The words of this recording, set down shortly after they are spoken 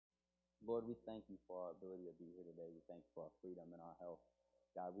Lord, we thank you for our ability to be here today. We thank you for our freedom and our health.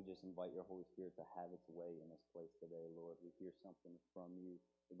 God, we just invite your Holy Spirit to have its way in this place today, Lord. We hear something from you.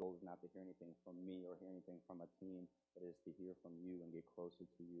 The goal is not to hear anything from me or hear anything from a team, but it is to hear from you and get closer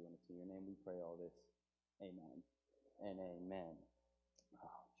to you. And it's in your name we pray all this. Amen and amen.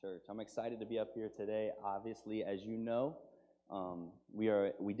 Oh, church, I'm excited to be up here today. Obviously, as you know,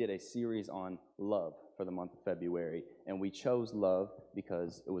 we did a series on love for the month of February, and we chose love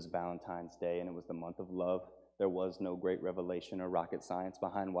because it was Valentine's Day and it was the month of love. There was no great revelation or rocket science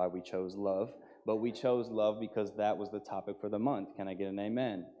behind why we chose love, but we chose love because that was the topic for the month. Can I get an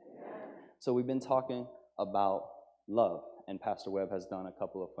amen? So we've been talking about love, and Pastor Webb has done a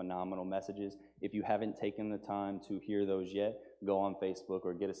couple of phenomenal messages. If you haven't taken the time to hear those yet, go on Facebook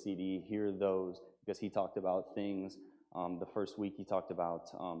or get a CD, hear those, because he talked about things. The first week he talked about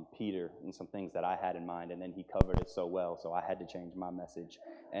Peter and some things that I had in mind, and then he covered it so well, so I had to change my message.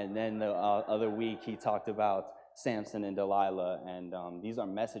 And then the other week he talked about Samson and Delilah, and these are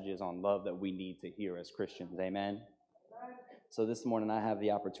messages on love that we need to hear as Christians. Amen? So this morning I have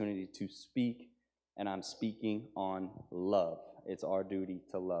the opportunity to speak, and I'm speaking on love. It's our duty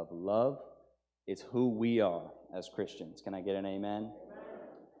to love. Love is who we are as Christians. Can I get an amen?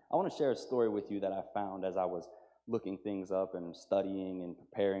 I want to share a story with you that I found as I was looking things up and studying and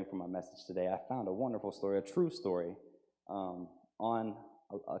preparing for my message today. I found a wonderful story, a true story, on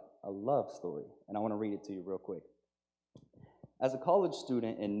a love story, and I want to read it to you real quick. As a college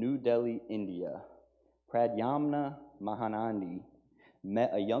student in New Delhi, India, Pradyamna Mahanandi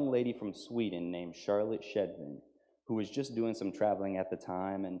met a young lady from Sweden named Charlotte Shedvin, who was just doing some traveling at the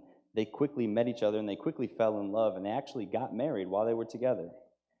time, and they quickly met each other, and they quickly fell in love, and they actually got married while they were together.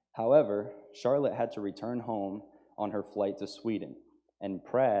 However, Charlotte had to return home on her flight to Sweden, and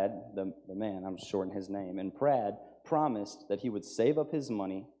Prad, the man, I'm shortening his name, and Prad promised that he would save up his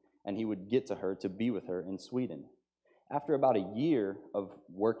money and he would get to her to be with her in Sweden. After about a year of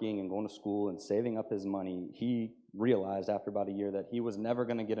working and going to school and saving up his money, he realized after about a year that he was never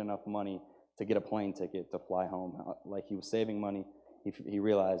going to get enough money to get a plane ticket to fly home. Like he was saving money, he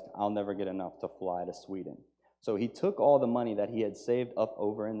realized, I'll never get enough to fly to Sweden. So he took all the money that he had saved up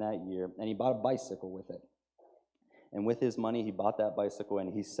over in that year, and he bought a bicycle with it. And with his money, he bought that bicycle,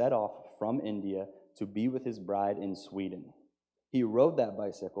 and he set off from India to be with his bride in Sweden. He rode that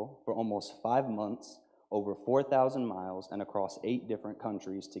bicycle for almost 5 months, over 4,000 miles, and across 8 different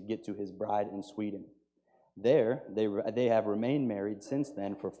countries to get to his bride in Sweden. There, they have remained married since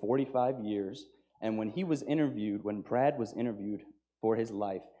then for 45 years, and when Brad was interviewed for his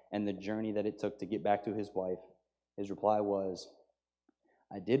life and the journey that it took to get back to his wife, his reply was,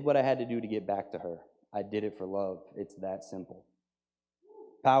 I did what I had to do to get back to her. I did it for love. It's that simple.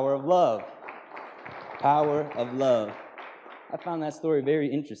 Power of love. Power of love. I found that story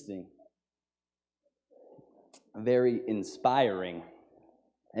very interesting. Very inspiring.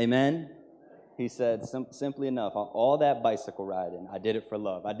 Amen? He said, simply enough, all that bicycle riding, I did it for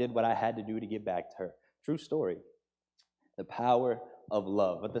love. I did what I had to do to get back to her. True story. The power of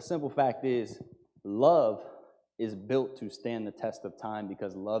love. But the simple fact is, love is built to stand the test of time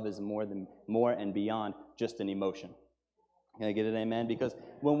because love is more and beyond just an emotion. Can I get an amen? Because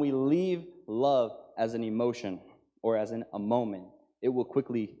when we leave love as an emotion or as a moment, it will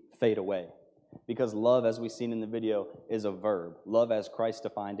quickly fade away. Because love, as we've seen in the video, is a verb. Love as Christ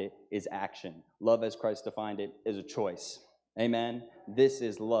defined it is action. Love as Christ defined it is a choice. Amen? This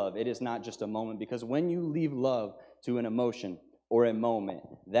is love. It is not just a moment, because when you leave love to an emotion or a moment,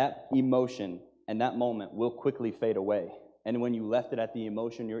 that emotion and that moment will quickly fade away. And when you left it at the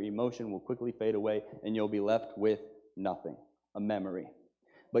emotion, your emotion will quickly fade away and you'll be left with nothing, a memory.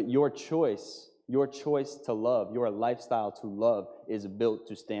 But your choice to love, your lifestyle to love is built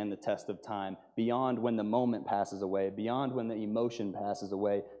to stand the test of time. Beyond when the moment passes away, beyond when the emotion passes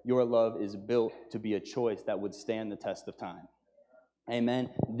away, your love is built to be a choice that would stand the test of time. Amen.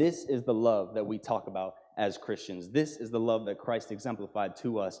 This is the love that we talk about as Christians. This is the love that Christ exemplified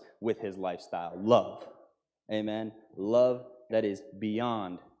to us with his lifestyle. Love. Amen. Love that is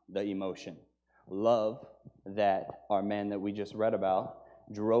beyond the emotion. Love that our man that we just read about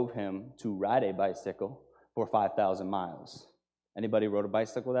drove him to ride a bicycle for 5,000 miles. Anybody rode a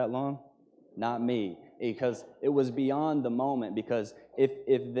bicycle that long? Not me. Because it was beyond the moment. Because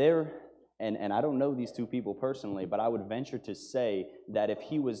if they're and I don't know these two people personally, but I would venture to say that if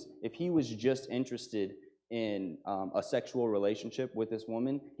he was just interested in a sexual relationship with this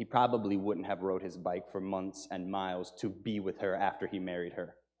woman, he probably wouldn't have rode his bike for months and miles to be with her after he married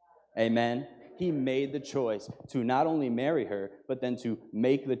her. Amen? He made the choice to not only marry her, but then to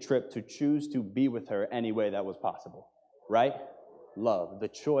make the trip to choose to be with her any way that was possible. Right? Love. The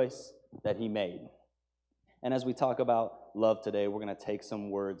choice that he made. And as we talk about love today, we're going to take some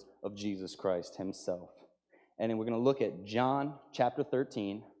words of Jesus Christ himself. And then we're going to look at John chapter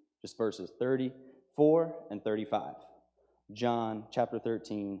 13, just verses 34 and 35. John chapter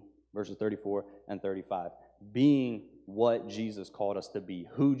 13, verses 34 and 35. Being what Jesus called us to be,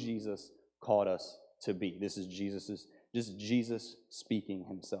 who Jesus called us to be. This is Jesus speaking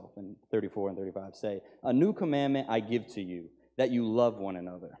himself. And 34 and 35 say, "A new commandment I give to you, that you love one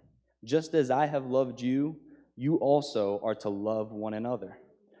another. Just as I have loved you, you also are to love one another.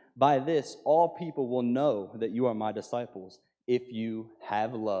 By this, all people will know that you are my disciples, if you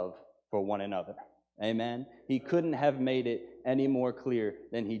have love for one another." Amen. He couldn't have made it any more clear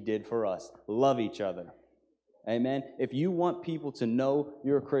than he did for us. Love each other. Amen. If you want people to know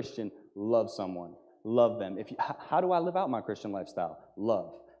you're a Christian, love someone. Love them. How do I live out my Christian lifestyle?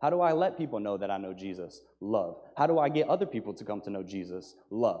 Love. How do I let people know that I know Jesus? Love. How do I get other people to come to know Jesus?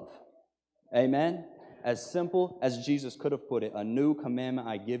 Love. Amen. As simple as Jesus could have put it, a new commandment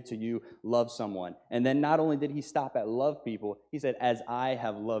I give to you, love someone. And then not only did he stop at love people, he said, as I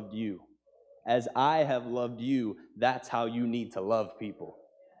have loved you. As I have loved you, that's how you need to love people.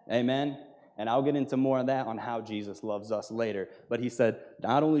 Amen? And I'll get into more of that on how Jesus loves us later. But he said,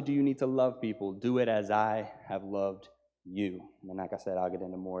 not only do you need to love people, do it as I have loved you. And like I said, I'll get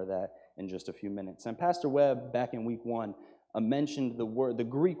into more of that in just a few minutes. And Pastor Webb, back in week 1, mentioned the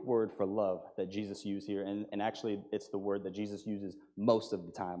Greek word for love that Jesus used here. And actually, it's the word that Jesus uses most of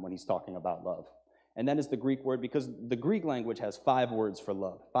the time when he's talking about love. And that is the Greek word, because the Greek language has 5 words for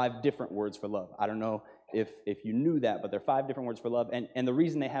love, 5 different words for love. I don't know if you knew that, but there are 5 different words for love. And the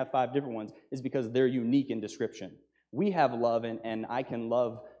reason they have 5 different ones is because they're unique in description. We have love, and I can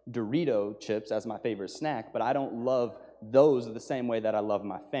love Dorito chips as my favorite snack, but I don't love those the same way that I love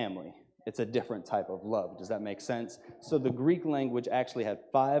my family. It's a different type of love. Does that make sense? So the Greek language actually had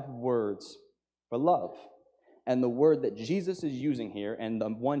 5 words for love. And the word that Jesus is using here, and the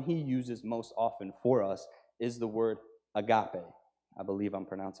one he uses most often for us, is the word agape. I believe I'm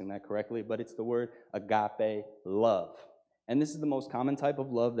pronouncing that correctly, but it's the word agape love. And this is the most common type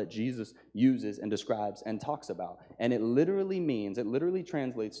of love that Jesus uses and describes and talks about. And it literally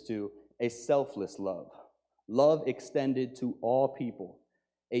translates to a selfless love. Love extended to all people.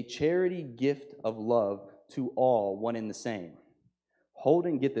 A charity gift of love to all, one and the same.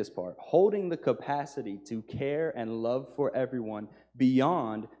 Get this part, holding the capacity to care and love for everyone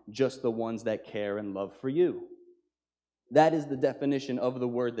beyond just the ones that care and love for you. That is the definition of the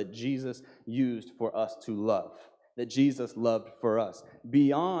word that Jesus used for us to love, that Jesus loved for us,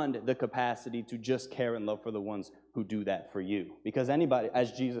 beyond the capacity to just care and love for the ones who do that for you. Because anybody,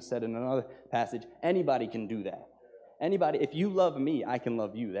 as Jesus said in another passage, anybody can do that. Anybody, if you love me, I can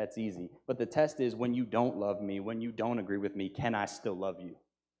love you. That's easy. But the test is when you don't love me, when you don't agree with me, can I still love you?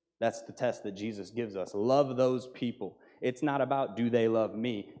 That's the test that Jesus gives us. Love those people. It's not about do they love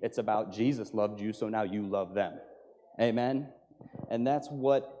me. It's about Jesus loved you, so now you love them. Amen? And that's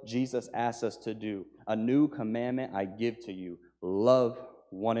what Jesus asks us to do. A new commandment I give to you. Love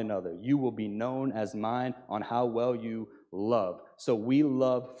one another. You will be known as mine on how well you love. So we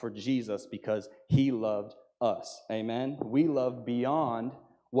love for Jesus because he loved us. Amen? We love beyond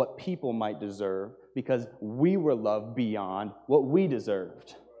what people might deserve because we were loved beyond what we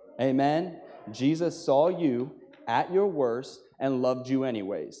deserved. Amen? Jesus saw you at your worst and loved you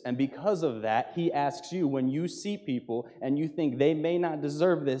anyways. And because of that, he asks you, when you see people and you think they may not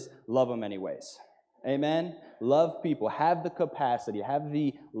deserve this, love them anyways. Amen? Love people. Have the capacity, have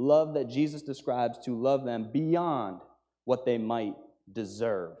the love that Jesus describes to love them beyond what they might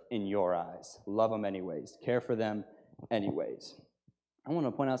deserve in your eyes. Love them anyways. Care for them anyways. I want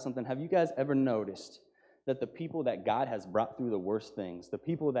to point out something. Have you guys ever noticed that the people that God has brought through the worst things, the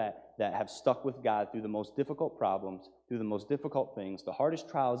people that have stuck with God through the most difficult problems, through the most difficult things, the hardest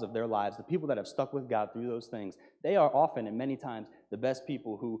trials of their lives, the people that have stuck with God through those things, they are often and many times the best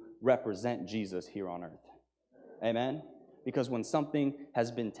people who represent Jesus here on earth. Amen? Because when something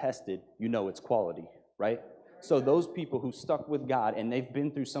has been tested, you know it's quality, right? So those people who stuck with God and they've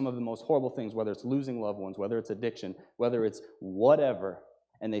been through some of the most horrible things, whether it's losing loved ones, whether it's addiction, whether it's whatever,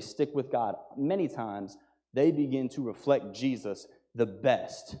 and they stick with God, many times they begin to reflect Jesus the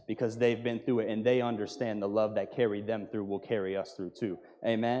best because they've been through it and they understand the love that carried them through will carry us through too.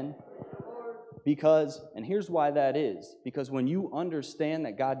 Amen? Because, and here's why that is, because when you understand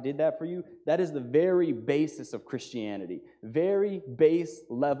that God did that for you, that is the very basis of Christianity. Very base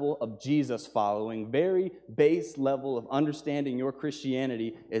level of Jesus following, very base level of understanding your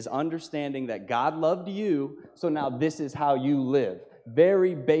Christianity is understanding that God loved you, so now this is how you live.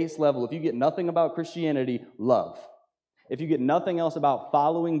 Very base level. If you get nothing about Christianity, love. If you get nothing else about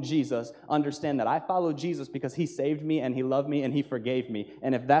following Jesus, understand that I follow Jesus because he saved me and he loved me and he forgave me.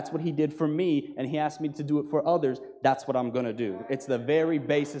 And if that's what he did for me and he asked me to do it for others, that's what I'm going to do. It's the very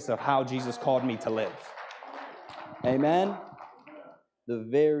basis of how Jesus called me to live. Amen? The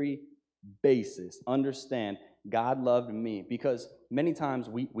very basis. Understand God loved me, because many times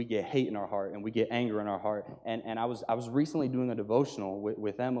we get hate in our heart and we get anger in our heart. And I was recently doing a devotional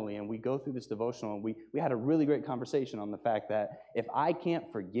with Emily, and we go through this devotional, and we had a really great conversation on the fact that if I can't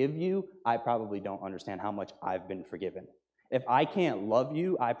forgive you, I probably don't understand how much I've been forgiven. If I can't love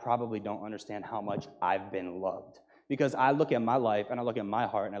you, I probably don't understand how much I've been loved. Because I look at my life, and I look at my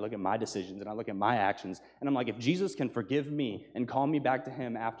heart, and I look at my decisions, and I look at my actions, and I'm like, if Jesus can forgive me and call me back to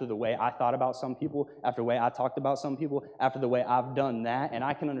him after the way I thought about some people, after the way I talked about some people, after the way I've done that, and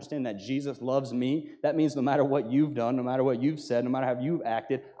I can understand that Jesus loves me, that means no matter what you've done, no matter what you've said, no matter how you've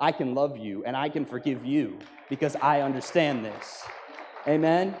acted, I can love you, and I can forgive you, because I understand this.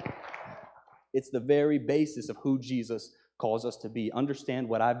 Amen? It's the very basis of who Jesus calls us to be. Understand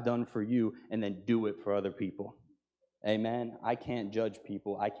what I've done for you, and then do it for other people. Amen. I can't judge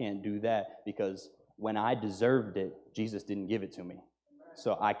people. I can't do that, because when I deserved it, Jesus didn't give it to me.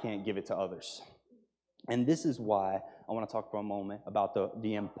 So I can't give it to others. And this is why I want to talk for a moment about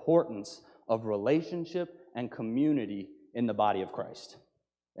the importance of relationship and community in the body of Christ.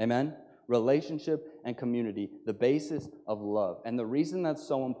 Amen. Relationship and community, the basis of love. And the reason that's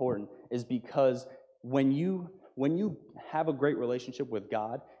so important is because when you have a great relationship with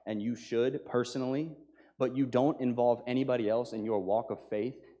God, and you should personally, but you don't involve anybody else in your walk of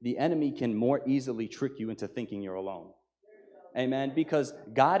faith, the enemy can more easily trick you into thinking you're alone. Amen? Because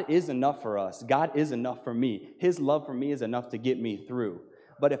God is enough for us. God is enough for me. His love for me is enough to get me through.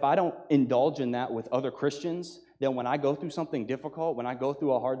 But if I don't indulge in that with other Christians, then when I go through something difficult, when I go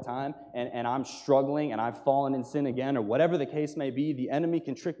through a hard time, and I'm struggling and I've fallen in sin again, or whatever the case may be, the enemy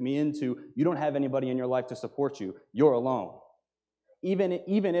can trick me into, you don't have anybody in your life to support you. You're alone. Even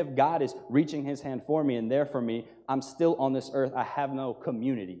if God is reaching his hand for me and there for me, I'm still on this earth. I have no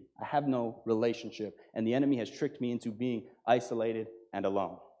community. I have no relationship. And the enemy has tricked me into being isolated and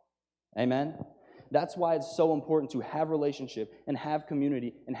alone. Amen? That's why it's so important to have relationship and have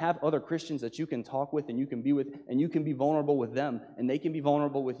community and have other Christians that you can talk with and you can be with, and you can be vulnerable with them and they can be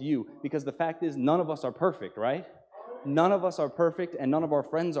vulnerable with you. Because the fact is, none of us are perfect, right? None of us are perfect, and none of our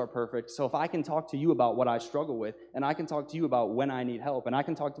friends are perfect. So if I can talk to you about what I struggle with, and I can talk to you about when I need help, and I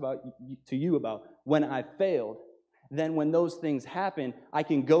can talk to you about when I failed, then when those things happen, I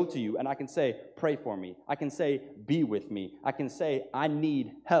can go to you and I can say, pray for me. I can say, be with me. I can say, I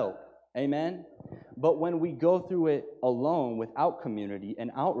need help. Amen? But when we go through it alone, without community and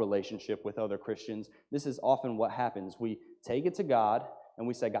out relationship with other Christians, this is often what happens. We take it to God, and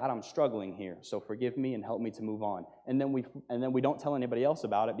we say, God, I'm struggling here, so forgive me and help me to move on. And then we don't tell anybody else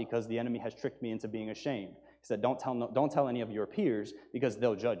about it, because the enemy has tricked me into being ashamed. He said, don't tell any of your peers, because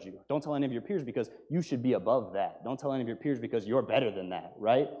they'll judge you. Don't tell any of your peers, because you should be above that. Don't tell any of your peers, because you're better than that,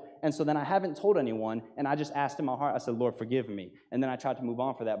 right? And so then I haven't told anyone, and I just asked in my heart, I said, Lord, forgive me. And then I tried to move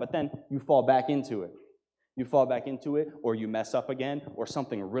on for that. But then you fall back into it. You fall back into it, or you mess up again, or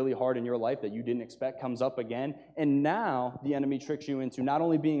something really hard in your life that you didn't expect comes up again. And now the enemy tricks you into not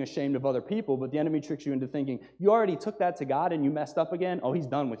only being ashamed of other people, but the enemy tricks you into thinking, you already took that to God and you messed up again? Oh, he's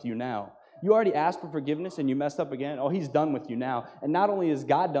done with you now. You already asked for forgiveness and you messed up again? Oh, he's done with you now. And not only is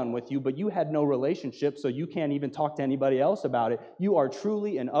God done with you, but you had no relationship, so you can't even talk to anybody else about it. You are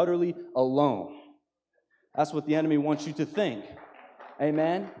truly and utterly alone. That's what the enemy wants you to think.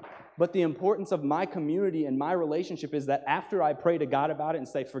 Amen? But the importance of my community and my relationship is that after I pray to God about it and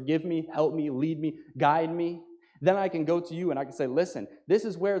say, forgive me, help me, lead me, guide me, then I can go to you and I can say, listen, this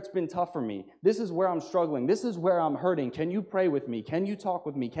is where it's been tough for me. This is where I'm struggling. This is where I'm hurting. Can you pray with me? Can you talk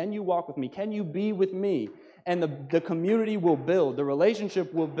with me? Can you walk with me? Can you be with me? And the community will build. The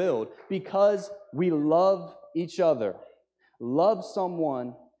relationship will build because we love each other. Love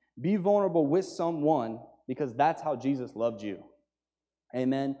someone. Be vulnerable with someone, because that's how Jesus loved you.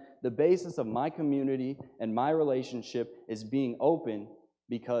 Amen. The basis of my community and my relationship is being open,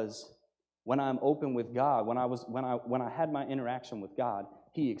 because when I'm open with God, when I had my interaction with God,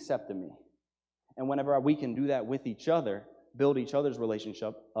 he accepted me. And whenever we can do that with each other, build each other's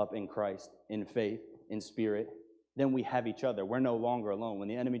relationship up in Christ, in faith, in spirit, then we have each other. We're no longer alone. When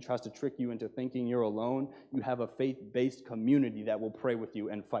the enemy tries to trick you into thinking you're alone, you have a faith-based community that will pray with you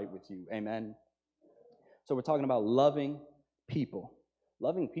and fight with you. Amen. So we're talking about loving people.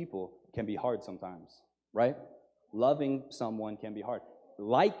 Loving people can be hard sometimes, right? Loving someone can be hard.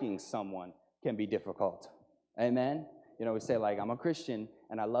 Liking someone can be difficult. Amen? You know, we say, like, I'm a Christian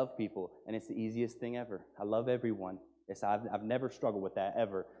and I love people, and it's the easiest thing ever. I love everyone. I've never struggled with that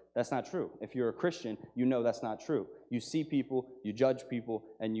ever. That's not true. If you're a Christian, you know that's not true. You see people, you judge people,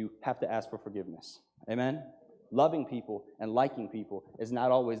 and you have to ask for forgiveness. Amen? Loving people and liking people is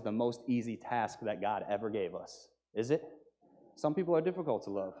not always the most easy task that God ever gave us, is it? Some people are difficult to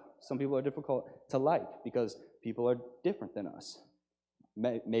love. Some people are difficult to like because people are different than us.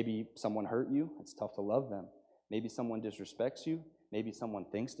 Maybe someone hurt you. It's tough to love them. Maybe someone disrespects you. Maybe someone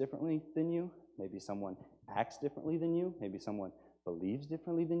thinks differently than you. Maybe someone acts differently than you. Maybe someone believes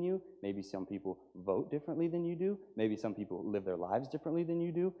differently than you. Maybe some people vote differently than you do. Maybe some people live their lives differently than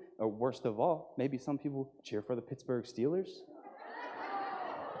you do. Or worst of all, maybe some people cheer for the Pittsburgh Steelers.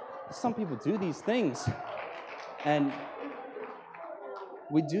 Some people do these things. And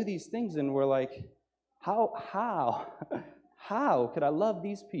we do these things and we're like, how could I love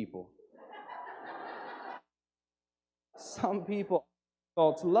these people? Some people are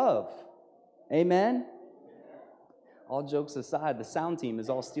called to love. Amen? All jokes aside, the sound team is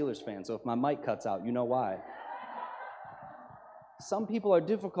all Steelers fans, so if my mic cuts out, you know why. Some people are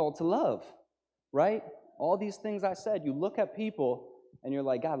difficult to love, right? All these things I said, you look at people and you're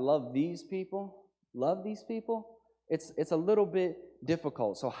like, God, love these people? Love these people? It's a little bit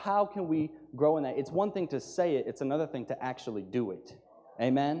difficult. So how can we grow in that? It's one thing to say it, it's another thing to actually do it.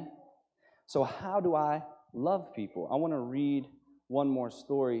 Amen? So how do I love people? I want to read one more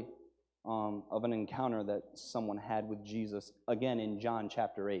story of an encounter that someone had with Jesus, again in John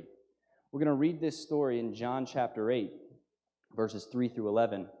chapter 8. We're going to read this story in John chapter 8, verses 3 through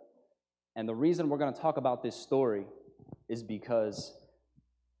 11. And the reason we're going to talk about this story is because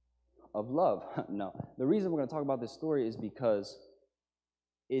of love. No, the reason we're going to talk about this story is because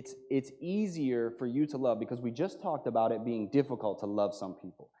it's easier for you to love, because we just talked about it being difficult to love some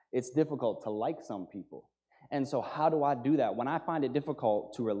people. It's difficult to like some people. And so how do I do that? When I find it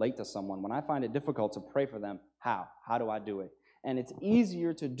difficult to relate to someone, when I find it difficult to pray for them, how? How do I do it? And it's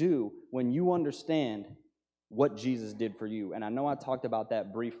easier to do when you understand what Jesus did for you. And I know I talked about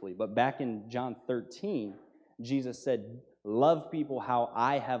that briefly, but back in John 13, Jesus said, love people how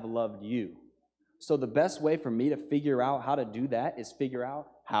I have loved you. So the best way for me to figure out how to do that is figure out,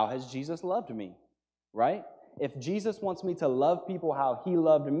 how has Jesus loved me, right? If Jesus wants me to love people how he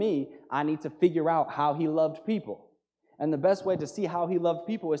loved me, I need to figure out how he loved people. And the best way to see how he loved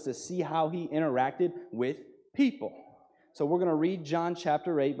people is to see how he interacted with people. So we're going to read John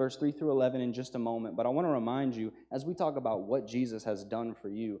chapter 8, verse 3 through 11 in just a moment. But I want to remind you, as we talk about what Jesus has done for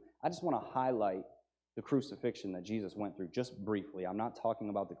you, I just want to highlight the crucifixion that Jesus went through just briefly. I'm not talking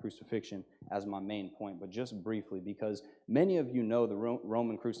about the crucifixion as my main point, but just briefly, because many of you know the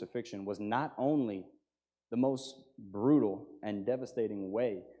Roman crucifixion was not only the most brutal and devastating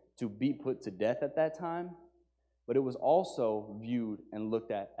way to be put to death at that time, but it was also viewed and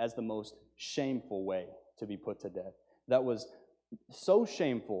looked at as the most shameful way to be put to death. That was so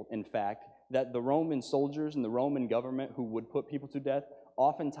shameful, in fact, that the Roman soldiers and the Roman government who would put people to death,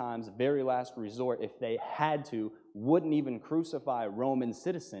 oftentimes, very last resort, if they had to, wouldn't even crucify Roman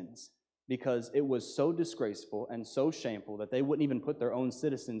citizens, because it was so disgraceful and so shameful that they wouldn't even put their own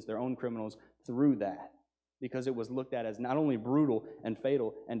citizens, their own criminals, through that, because it was looked at as not only brutal and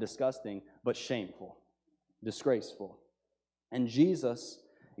fatal and disgusting, but shameful, disgraceful. And Jesus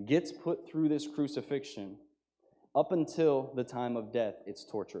gets put through this crucifixion. Up until the time of death, it's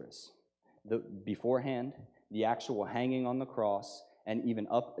torturous. Beforehand, the actual hanging on the cross, and even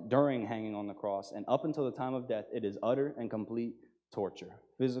up during hanging on the cross, and up until the time of death, it is utter and complete torture.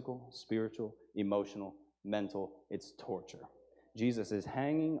 Physical, spiritual, emotional, mental, it's torture. Jesus is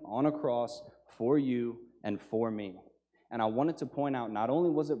hanging on a cross for you and for me. And I wanted to point out, not only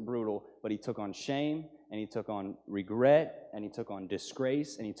was it brutal, but he took on shame, and he took on regret, and he took on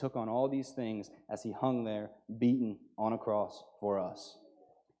disgrace, and he took on all these things as he hung there, beaten on a cross for us.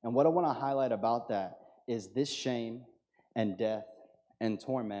 And what I want to highlight about that is this shame and death and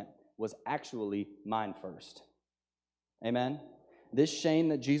torment was actually mine first. Amen? This shame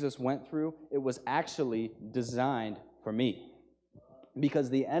that Jesus went through, it was actually designed for me. Because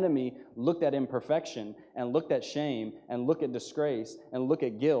the enemy looked at imperfection and looked at shame and looked at disgrace and looked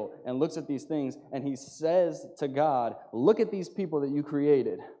at guilt and looks at these things, and he says to God, look at these people that you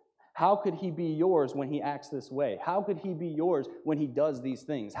created. How could he be yours when he acts this way? How could he be yours when he does these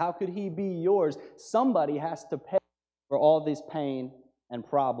things? How could he be yours? Somebody has to pay for all this pain and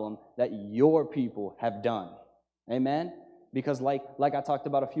problem that your people have done. Amen? Because like I talked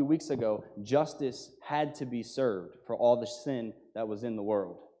about a few weeks ago, justice had to be served for all the sin that was in the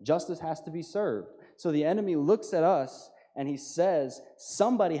world. Justice has to be served. So the enemy looks at us and he says,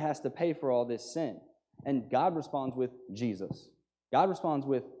 somebody has to pay for all this sin. And God responds with Jesus. God responds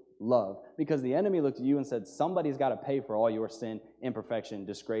with love. Because the enemy looked at you and said, somebody's got to pay for all your sin, imperfection,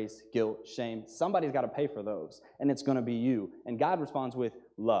 disgrace, guilt, shame. Somebody's got to pay for those, and it's going to be you. And God responds with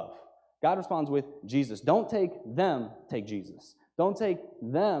love. God responds with Jesus. Don't take them, take Jesus. Don't take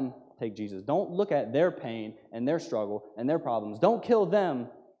them, take Jesus. Don't look at their pain and their struggle and their problems. Don't kill them,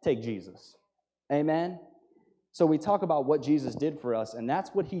 take Jesus. Amen? So we talk about what Jesus did for us, and that's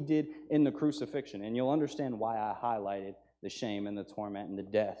what he did in the crucifixion. And you'll understand why I highlighted the shame and the torment and the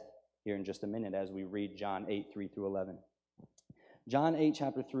death here in just a minute as we read John 8, 3 through 11. John 8,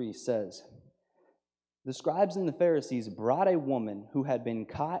 chapter 3 says, "The scribes and the Pharisees brought a woman who had been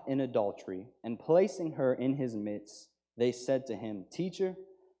caught in adultery, and placing her in his midst, they said to him, 'Teacher,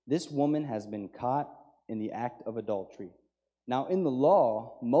 this woman has been caught in the act of adultery. Now in the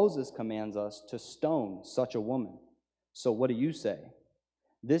law, Moses commands us to stone such a woman. So what do you say?'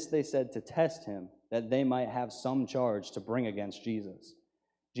 This they said to test him, that they might have some charge to bring against Jesus.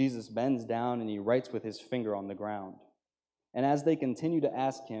 Jesus bends down and he writes with his finger on the ground. And as they continue to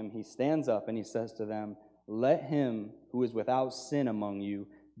ask him, he stands up and he says to them, 'Let him who is without sin among you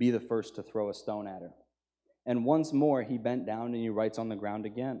be the first to throw a stone at her.' And once more he bent down and he writes on the ground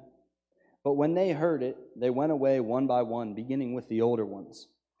again. But when they heard it, they went away one by one, beginning with the older ones.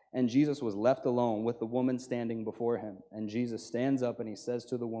 And Jesus was left alone with the woman standing before him. And Jesus stands up and he says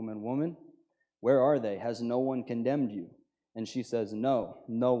to the woman, 'Woman, where are they? Has no one condemned you?' And she says, 'No,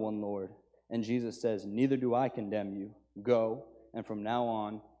 no one, Lord.' And Jesus says, 'Neither do I condemn you. Go, and from now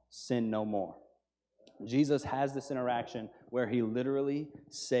on, sin no more.'" Jesus has this interaction where he literally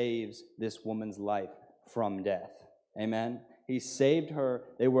saves this woman's life from death. Amen? He saved her.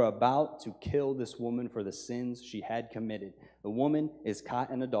 They were about to kill this woman for the sins she had committed. The woman is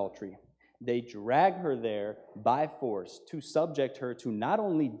caught in adultery. They drag her there by force to subject her to not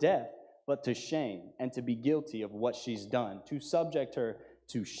only death, but to shame and to be guilty of what she's done, to subject her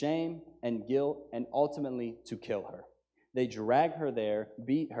to shame and guilt and ultimately to kill her. They drag her there,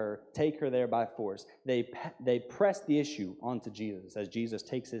 beat her, take her there by force. They press the issue onto Jesus as Jesus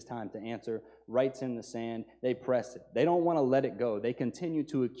takes his time to answer, writes in the sand. They press it. They don't want to let it go. They continue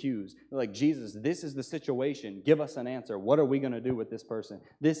to accuse. They're like, "Jesus, this is the situation. Give us an answer. What are we going to do with this person?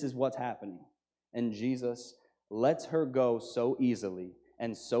 This is what's happening." And Jesus lets her go so easily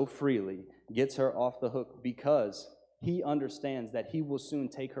and so freely, gets her off the hook because he understands that he will soon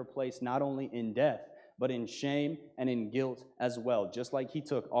take her place not only in death, but in shame and in guilt as well, just like he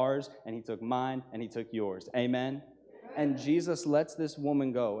took ours and he took mine and he took yours. Amen? And Jesus lets this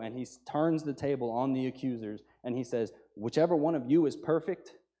woman go, and he turns the table on the accusers, and he says, "Whichever one of you is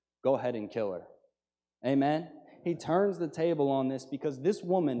perfect, go ahead and kill her." Amen? He turns the table on this because this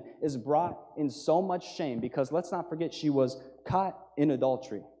woman is brought in so much shame, because let's not forget she was caught in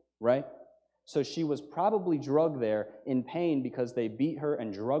adultery, right? So she was probably drugged there in pain because they beat her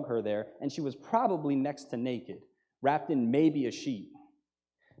and drug her there, and she was probably next to naked, wrapped in maybe a sheet.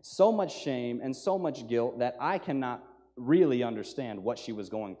 So much shame and so much guilt that I cannot really understand what she was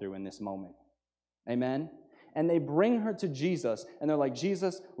going through in this moment. Amen? And they bring her to Jesus, and they're like,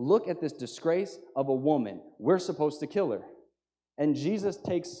 "Jesus, look at this disgrace of a woman. We're supposed to kill her." And Jesus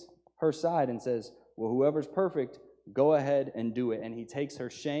takes her side and says, "Well, whoever's perfect, go ahead and do it." And he takes her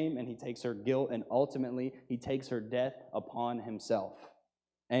shame and he takes her guilt, and ultimately he takes her death upon himself.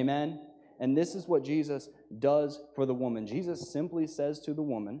 Amen? And this is what Jesus does for the woman. Jesus simply says to the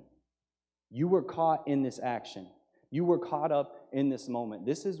woman, "You were caught in this action. You were caught up in this moment.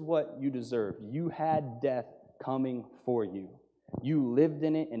 This is what you deserved. You had death coming for you. You lived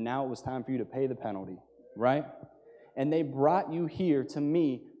in it, and now it was time for you to pay the penalty," right? "And they brought you here to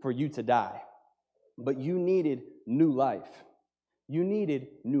me for you to die. But you needed new life. You needed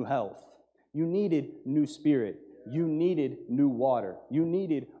new health. You needed new spirit. You needed new water. You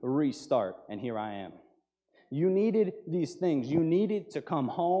needed a restart, and here I am." You needed these things. You needed to come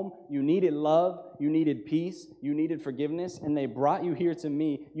home. You needed love. You needed peace. You needed forgiveness, and they brought you here to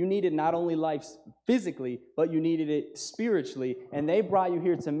me. You needed not only life physically, but you needed it spiritually, and they brought you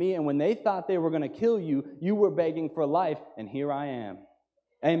here to me, and when they thought they were going to kill you, you were begging for life, and here I am.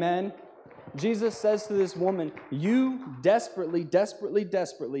 Amen? Jesus says to this woman, you desperately, desperately,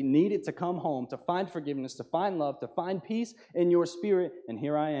 desperately needed to come home, to find forgiveness, to find love, to find peace in your spirit, and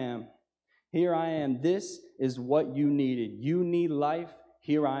here I am. Here I am. This is what you needed. You need life.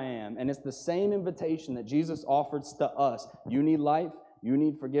 Here I am. And it's the same invitation that Jesus offers to us. You need life. You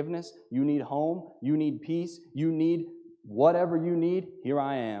need forgiveness. You need home. You need peace. You need whatever you need. Here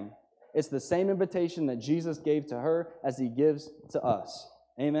I am. It's the same invitation that Jesus gave to her as he gives to us.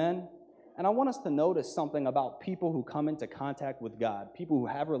 Amen? And I want us to notice something about people who come into contact with God, people who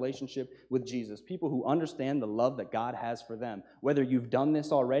have a relationship with Jesus, people who understand the love that God has for them. Whether you've done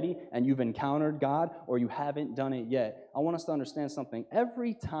this already and you've encountered God or you haven't done it yet, I want us to understand something.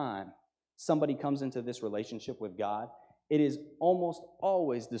 Every time somebody comes into this relationship with God, it is almost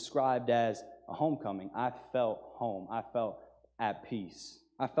always described as a homecoming. I felt home. I felt at peace.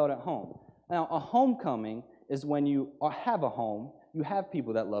 I felt at home. Now, a homecoming is when you have a home, you have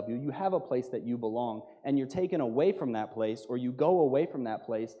people that love you, you have a place that you belong, and you're taken away from that place, or you go away from that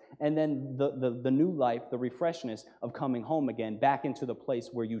place, and then the new life, the refreshness of coming home again, back into the place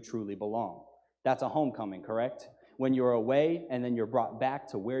where you truly belong. That's a homecoming, correct? When you're away and then you're brought back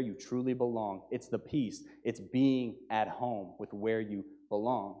to where you truly belong. It's the peace. It's being at home with where you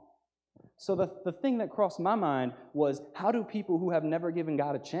belong. So the thing that crossed my mind was, how do people who have never given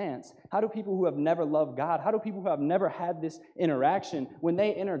God a chance, how do people who have never loved God, how do people who have never had this interaction, when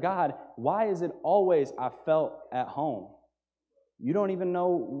they enter God, why is it always, I felt at home? You don't even know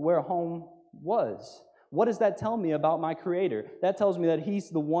where home was. What does that tell me about my Creator? That tells me that He's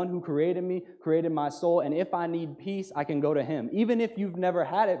the one who created me, created my soul, and if I need peace, I can go to Him. Even if you've never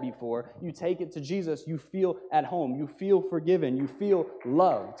had it before, you take it to Jesus, you feel at home, you feel forgiven, you feel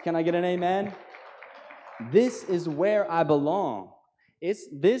loved. Can I get an amen? This is where I belong.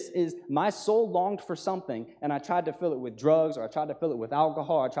 My soul longed for something, and I tried to fill it with drugs, or I tried to fill it with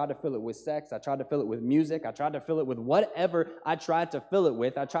alcohol, I tried to fill it with sex, I tried to fill it with music, I tried to fill it with whatever I tried to fill it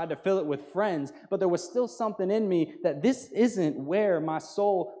with. I tried to fill it with friends, but there was still something in me that this isn't where my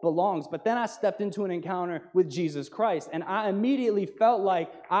soul belongs. But then I stepped into an encounter with Jesus Christ, and I immediately felt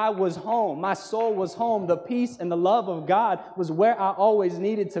like I was home. My soul was home. The peace and the love of God was where I always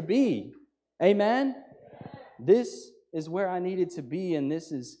needed to be. Amen? This is where I needed to be, and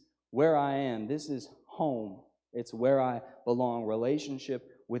this is where I am. This is home. It's where I belong. Relationship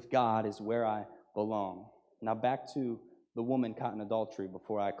with God is where I belong. Now back to the woman caught in adultery.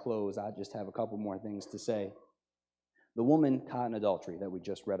 Before I close, I just have a couple more things to say. The woman caught in adultery that we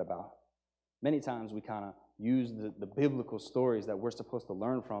just read about. Many times we kind of use the biblical stories that we're supposed to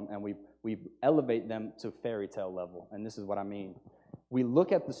learn from, and we elevate them to fairy tale level. And this is what I mean. We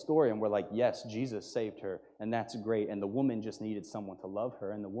look at the story and we're like, yes, Jesus saved her, and that's great. And the woman just needed someone to love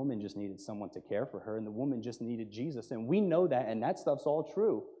her, and the woman just needed someone to care for her, and the woman just needed Jesus. And we know that, and that stuff's all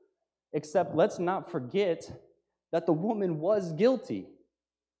true. Except let's not forget that the woman was guilty.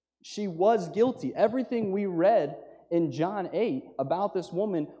 She was guilty. Everything we read in John 8 about this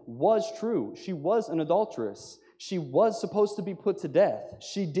woman was true. She was an adulteress. She was supposed to be put to death.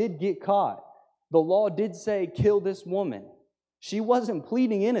 She did get caught. The law did say, kill this woman. She wasn't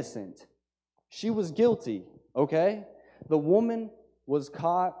pleading innocent. She was guilty, okay? The woman was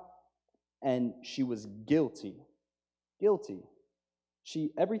caught, and she was guilty. Guilty.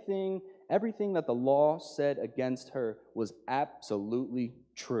 Everything that the law said against her was absolutely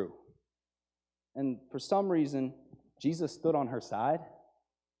true. And for some reason, Jesus stood on her side.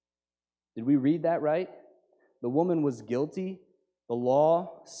 Did we read that right? The woman was guilty. The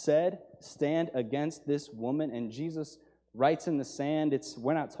law said, stand against this woman, and Jesus writes in the sand.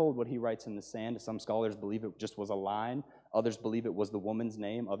 We're not told what he writes in the sand. Some scholars believe it just was a line. Others believe it was the woman's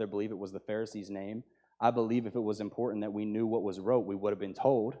name. Others believe it was the Pharisee's name. I believe if it was important that we knew what was wrote, we would have been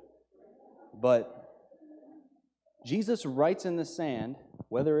told. But Jesus writes in the sand,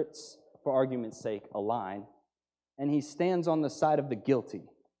 whether it's, for argument's sake, a line, and he stands on the side of the guilty.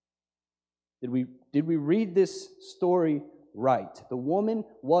 Did we read this story right? The woman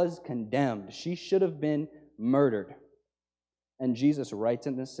was condemned. She should have been murdered. And Jesus writes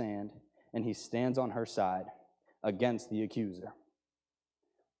in the sand, and he stands on her side against the accuser.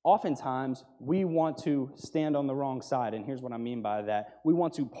 Oftentimes, we want to stand on the wrong side, and here's what I mean by that. We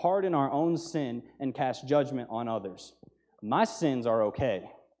want to pardon our own sin and cast judgment on others. My sins are okay.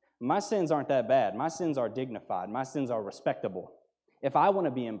 My sins aren't that bad. My sins are dignified. My sins are respectable. If I want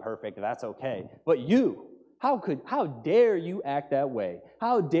to be imperfect, that's okay. But you, how dare you act that way?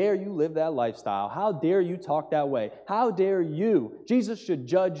 How dare you live that lifestyle? How dare you talk that way? How dare you? Jesus should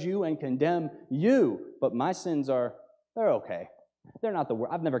judge you and condemn you. But my sins they're okay. They're not the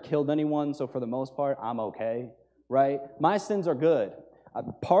worst. I've never killed anyone, so for the most part, I'm okay, right? My sins are good. I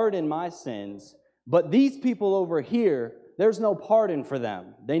pardon my sins. But these people over here, there's no pardon for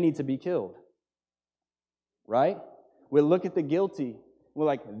them. They need to be killed, right? We look at the guilty. We're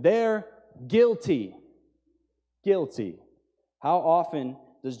like, they're guilty. Guilty. How often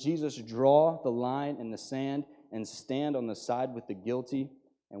does Jesus draw the line in the sand and stand on the side with the guilty,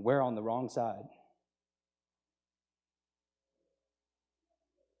 and we're on the wrong side?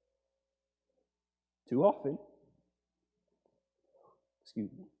 Too often.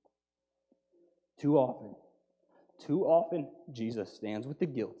 Excuse me. Too often, Jesus stands with the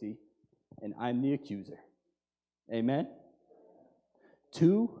guilty, and I'm the accuser. Amen?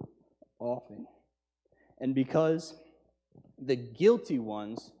 Too often. And because the guilty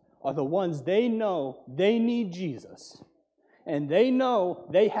ones are the ones they know they need Jesus, and they know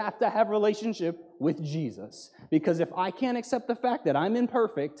they have to have relationship with Jesus. Because if I can't accept the fact that I'm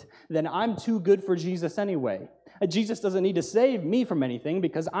imperfect, then I'm too good for Jesus anyway. Jesus doesn't need to save me from anything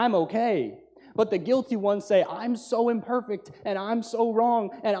because I'm okay. But the guilty ones say, I'm so imperfect, and I'm so wrong,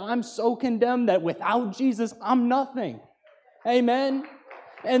 and I'm so condemned that without Jesus, I'm nothing. Amen?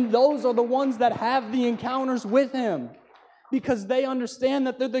 And those are the ones that have the encounters with Him, because they understand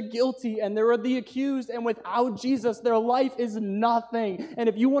that they're the guilty and they're the accused, and without Jesus, their life is nothing. And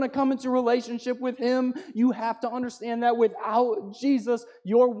if you want to come into relationship with Him, you have to understand that without Jesus,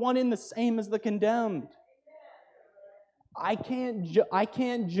 you're one and the same as the condemned. I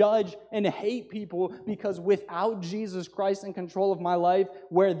can't judge and hate people, because without Jesus Christ in control of my life,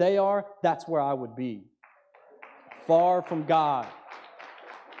 where they are, that's where I would be. Far from God.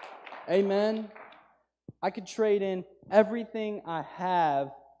 Amen? I could trade in everything I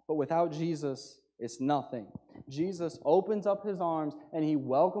have, but without Jesus, it's nothing. Jesus opens up His arms and He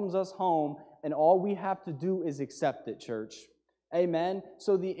welcomes us home, and all we have to do is accept it, church. Amen?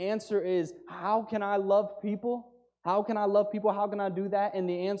 So the answer is, how can I love people? How can I love people? How can I do that? And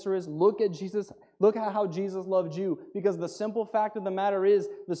the answer is, look at Jesus. Look at how Jesus loved you. Because the simple fact of the matter is,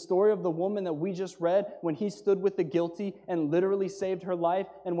 the story of the woman that we just read, when He stood with the guilty and literally saved her life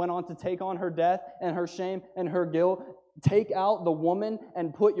and went on to take on her death and her shame and her guilt, take out the woman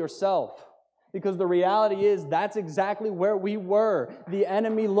and put yourself. Because the reality is, that's exactly where we were. The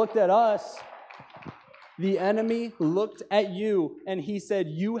enemy looked at us. The enemy looked at you and he said,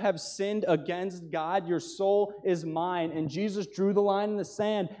 you have sinned against God. Your soul is mine. And Jesus drew the line in the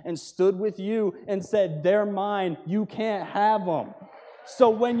sand and stood with you and said, they're mine. You can't have them.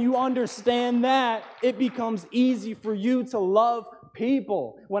 So when you understand that, it becomes easy for you to love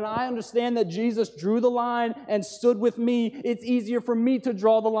people. When I understand that Jesus drew the line and stood with me, it's easier for me to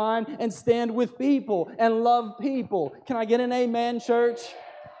draw the line and stand with people and love people. Can I get an amen, church?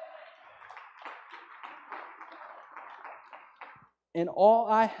 And all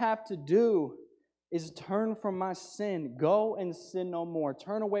I have to do is turn from my sin. Go and sin no more.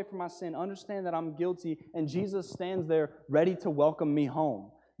 Turn away from my sin. Understand that I'm guilty. And Jesus stands there ready to welcome me home.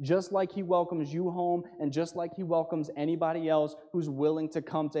 Just like He welcomes you home, and just like He welcomes anybody else who's willing to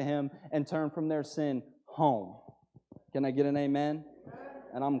come to Him and turn from their sin home. Can I get an amen?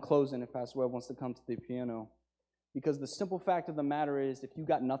 And I'm closing if Pastor Webb wants to come to the piano. Because the simple fact of the matter is, if you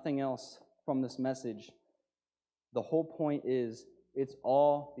got nothing else from this message, the whole point is, it's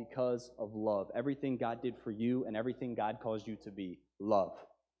all because of love. Everything God did for you and everything God calls you to be. Love.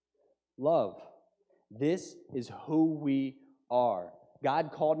 Love. This is who we are.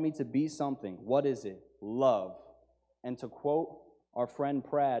 God called me to be something. What is it? Love. And to quote our friend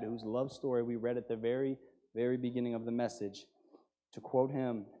Brad, whose love story we read at the very, very beginning of the message, to quote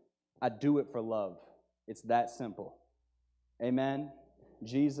him, I do it for love. It's that simple. Amen?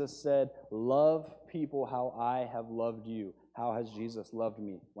 Jesus said, love people how I have loved you. How has Jesus loved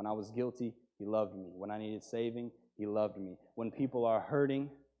me? When I was guilty, He loved me. When I needed saving, He loved me. When people are hurting,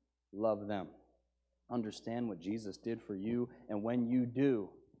 love them. Understand what Jesus did for you, and when you do,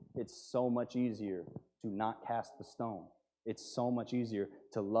 it's so much easier to not cast the stone. It's so much easier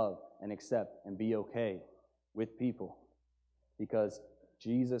to love and accept and be okay with people. Because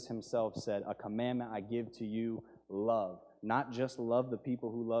Jesus Himself said, a commandment I give to you, love. Not just love the people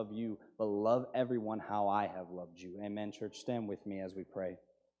who love you, but love everyone how I have loved you. Amen, church. Stand with me as we pray.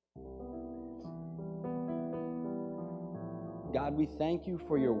 God, we thank You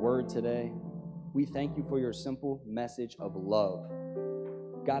for Your word today. We thank You for Your simple message of love.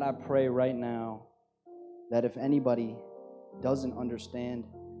 God, I pray right now that if anybody doesn't understand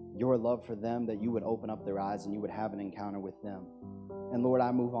Your love for them, that You would open up their eyes and You would have an encounter with them. And Lord,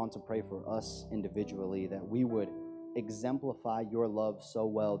 I move on to pray for us individually, that we would exemplify Your love so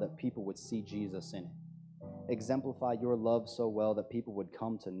well that people would see Jesus in it. Exemplify Your love so well that people would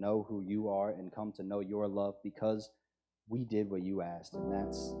come to know who You are and come to know Your love, because we did what You asked, and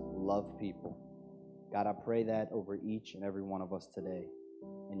that's love people. God, I pray that over each and every one of us today.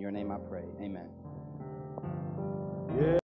 In Your name I pray. Amen. Yeah.